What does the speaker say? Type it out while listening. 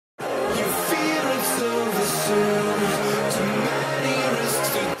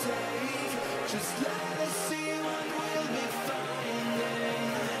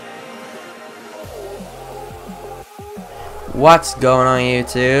What's going on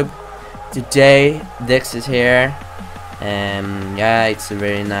YouTube? Today Dix is here. Yeah, it's a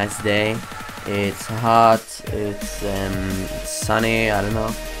very nice day. It's hot, it's sunny, I don't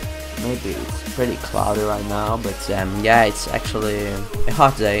know. Maybe it's pretty cloudy right now, but yeah, it's actually a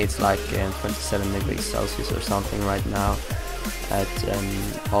hot day. It's like 27 degrees Celsius or something right now at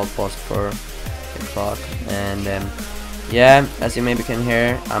 4:04 and yeah, as you maybe can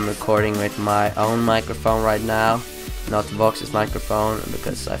hear, I'm recording with my own microphone right now, not Vox's microphone,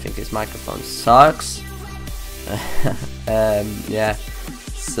 because I think his microphone sucks. Yeah,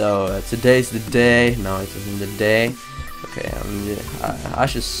 so today's the day. No, it isn't the day. Okay, I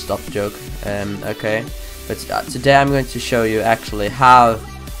should stop the joke. Okay, but today I'm going to show you actually how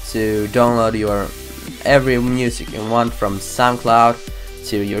to download your every music you want from SoundCloud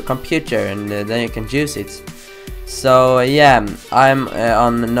to your computer, and then you can use it. So yeah, I'm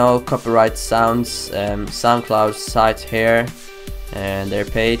on No Copyright Sounds SoundCloud site here, and their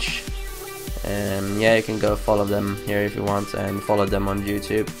page. Yeah, you can go follow them here if you want, and follow them on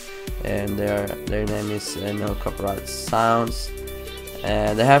YouTube. And their name is No Copyright Sounds,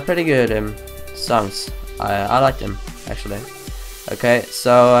 and they have pretty good songs. I like them actually. Okay,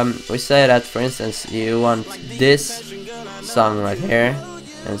 so we say that, for instance, you want this song right here,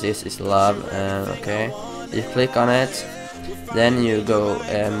 and this is Love. Okay, you click on it, then you go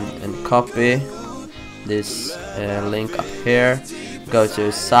and copy this link up here, go to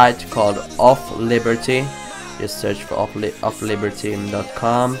a site called Off Liberty. Just search for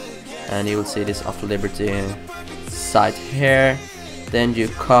offliberty.com, and you will see this Off Liberty site here. Then you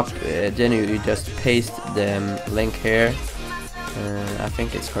copy, then you just paste the link here. I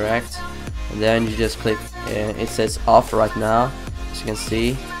think it's correct. And then you just click. It says off right now, as you can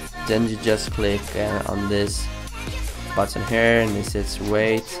see. Then you just click on this button here, and it says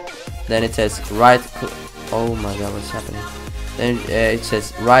wait. Then it says right click. Oh my god, what's happening? Then it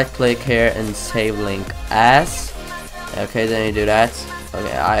says right click here and save link as. Okay, then you do that.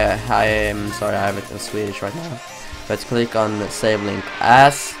 Okay, I am sorry, I have it in Swedish right now. But click on save link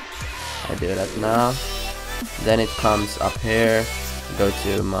as. I do that now. Then it comes up here. Go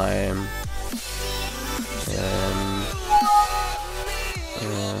to my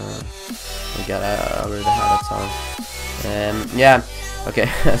oh god, I already had that song. Yeah, okay,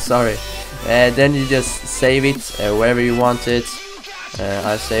 sorry. Then you just save it wherever you want it.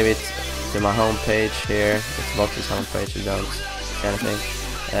 I save it to my home page here. It's Vox's home page, you don't kind of thing.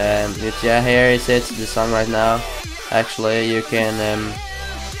 But yeah, here is it, the song right now. Actually, you can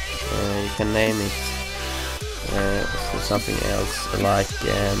name it something else, like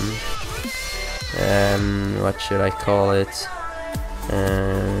what should I call it?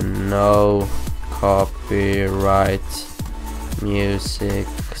 No copyright music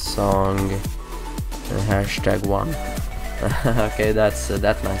song #1. Okay, that's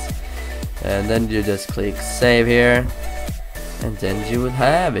nice. And then you just click save here, and then you will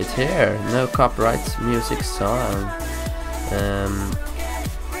have it here. No copyright music song.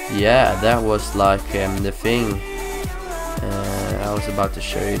 Yeah, that was like the thing I was about to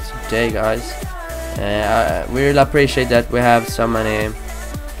show you today, guys. We really appreciate that we have so many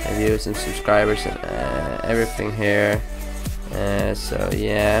views and subscribers and everything here. So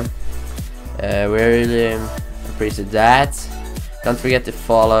yeah, we really appreciate that. Don't forget to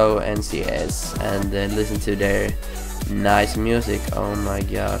follow NCS and listen to their nice music. Oh my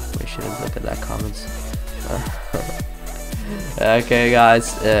god, we shouldn't look at that comments. Okay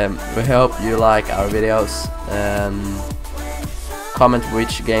guys, we hope you like our videos. Comment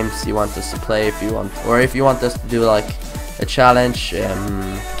which games you want us to play, if you want, or if you want us to do like a challenge or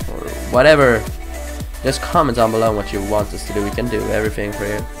whatever. Just comment down below what you want us to do. We can do everything for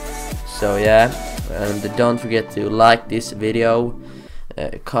you. So yeah, and don't forget to like this video,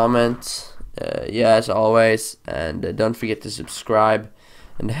 comment, yeah, as always, and don't forget to subscribe.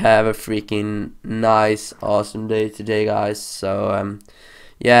 And have a freaking nice, awesome day today, guys. So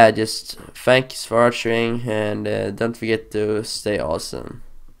yeah, just thanks for watching, and don't forget to stay awesome.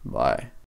 Bye.